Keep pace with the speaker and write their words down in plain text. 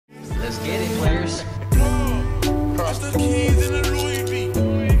Let's get it, players.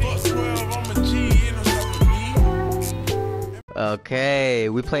 Okay,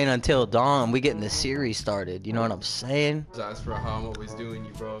 we playing until dawn. We getting the series started. You know what I'm saying? That's for how I'm always doing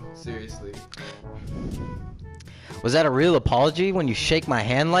you, bro. Seriously. Was that a real apology when you shake my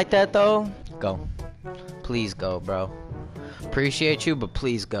hand like that, though? Go. Please go, bro. Appreciate you, but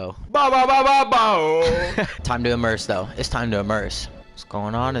please go. Time to immerse, though. It's time to immerse. What's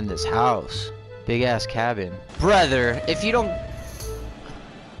going on in this house? Big ass cabin. Brother, if you don't...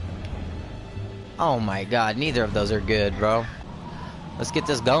 Oh my god, neither of those are good, bro. Let's get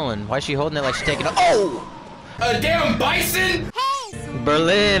this going. Why is she holding it like she's taking a... Oh! A damn bison?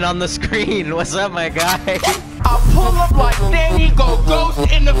 Berlin on the screen. What's up, my guy? I pull up like Danny go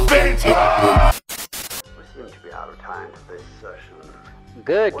ghost in the fence. We seem to be out of time for this session.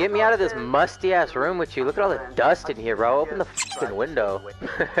 Good. Get me out of this musty ass room with you. Look at all the dust in here, bro. Open the fucking window.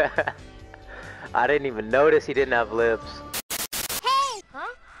 I didn't even notice he didn't have lips. Hey! Huh?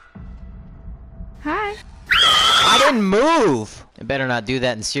 Hi. I didn't move. I better not do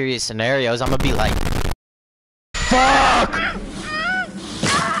that in serious scenarios. I'm gonna be like, fuck!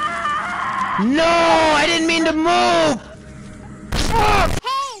 No, I didn't mean to move. Fuck!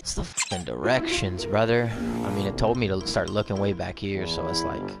 It's the fucking directions, brother. I mean, it told me to start looking way back here, so it's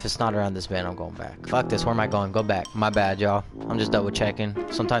like, if it's not around this bend, I'm going back. Fuck this, where am I going? Go back. My bad, y'all. I'm just double checking.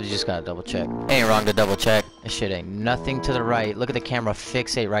 Sometimes you just gotta double check. Ain't wrong to double check. This shit ain't nothing to the right. Look at the camera,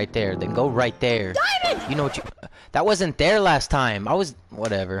 fixate right there. Then go right there. Diamond! You know what you... That wasn't there last time. I was...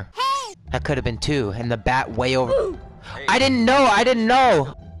 Whatever. Hey! That could have been two, and the bat way over... Ooh. I didn't know, I didn't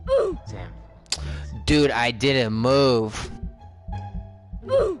know! Ooh. Damn. Dude, I didn't move.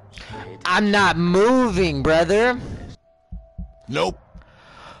 Ooh. I'm not moving, brother. Nope.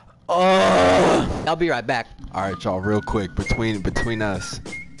 Oh, I'll be right back. All right, y'all, real quick, between us,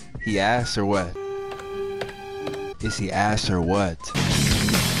 he ass or what? Is he ass or what?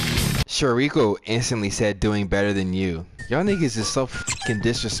 Joeiaco instantly said doing better than you. Y'all niggas is so fucking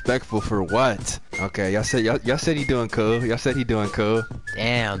disrespectful for what? Okay, y'all said he doing cool. Y'all said he doing cool.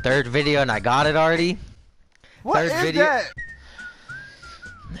 Damn, third video and I got it already. What third is video. that?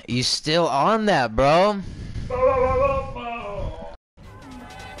 You still on that, bro?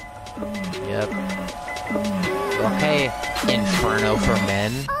 Yep. Okay, Inferno for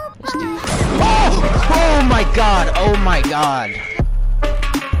men. Let's do... Oh my god! Oh my god!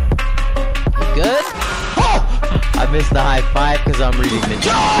 You good? Oh! I missed the high five because I'm reading the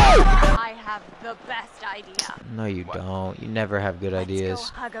chat. I have the best idea. No, you don't. You never have good ideas.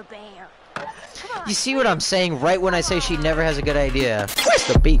 Let's go hug a bear. You see what I'm saying right when I say she never has a good idea. Where's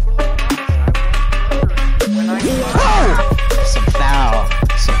the beat? Oh! Some foul.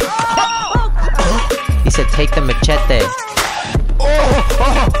 Some... He said take the machete.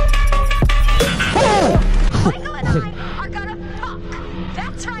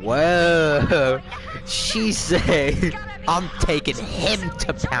 Whoa. She said I'm taking him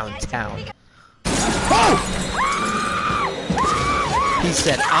to Pound Town. Oh! He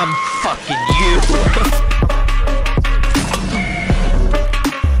said, I'm fucking you.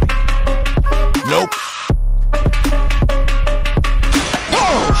 Nope.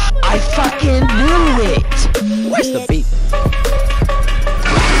 Oh, I fucking knew it. Where's the beat?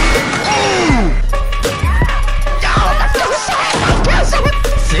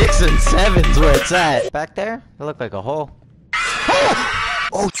 Six and seven's where it's at. Back there? It looked like a hole.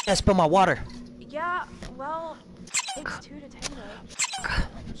 Oh, I spilled my water. Yeah, well, it's 2 to tango.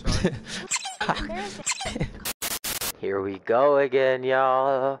 Here we go again,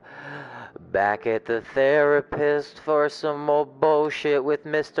 y'all. Back at the therapist for some more bullshit with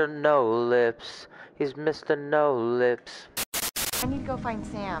Mr. No Lips. He's Mr. No Lips. I need to go find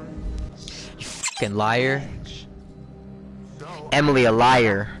Sam. You fucking liar. Emily a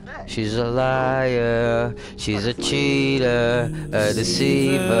liar. She's a liar. She's a cheater. A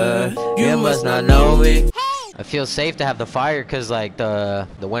deceiver. You must not know me. I feel safe to have the fire because like the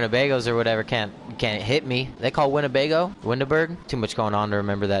Winnebagos or whatever can't hit me. They call Winnebago? Winneberg? Too much going on to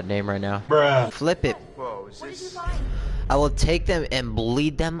remember that name right now. Bruh. Flip it. Whoa, is this... I will take them and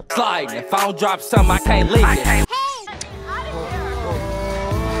bleed them. Slide. If I don't drop some, I can't leave it.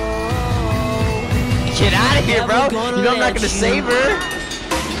 Get out of here, bro. You know I'm not gonna save her.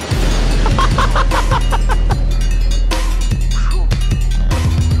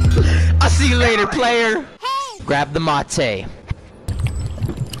 I'll see you later, player. Grab the mate.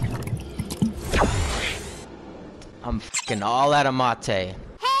 I'm fucking all out of mate.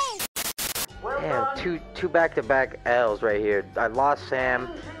 Damn, two back-to-back L's right here. I lost Sam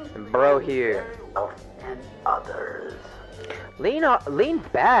and bro here. And others. Lean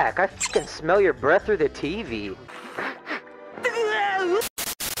back. I fucking smell your breath through the TV.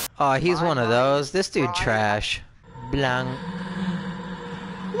 Oh, he's one of those. This dude trash. Blanc.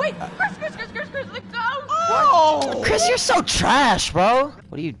 Wait, Chris, let go! Oh! Chris, you're so trash, bro.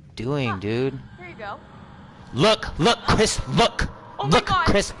 What are you doing, dude? Here you go. Look, Chris, look. Oh my Look, God.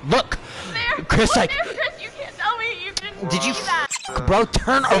 Chris, look. There! Chris, Look like... there, Chris, you can't tell me you didn't Did you see that. bro,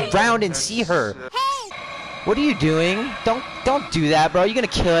 turn around and see her. What are you doing? Don't do that, bro. You're gonna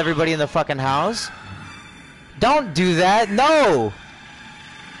kill everybody in the fucking house. Don't do that. No.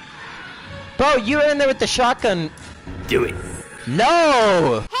 Bro, you were in there with the shotgun. Do it.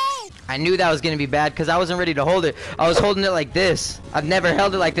 No. I knew that was gonna be bad because I wasn't ready to hold it. I was holding it like this. I've never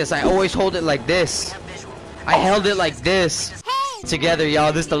held it like this. I always hold it like this. I held it like this. Together,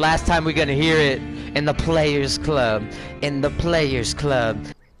 y'all. This is the last time we're gonna hear it in the Players Club. In the Players Club.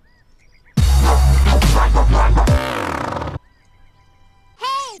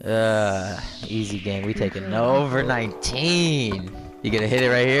 Easy game. We taking over 19. You gonna hit it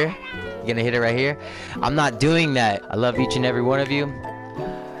right here? You gonna hit it right here? I'm not doing that. I love each and every one of you.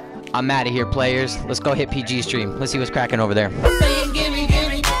 I'm out of here, players. Let's go hit PG stream. Let's see what's cracking over there.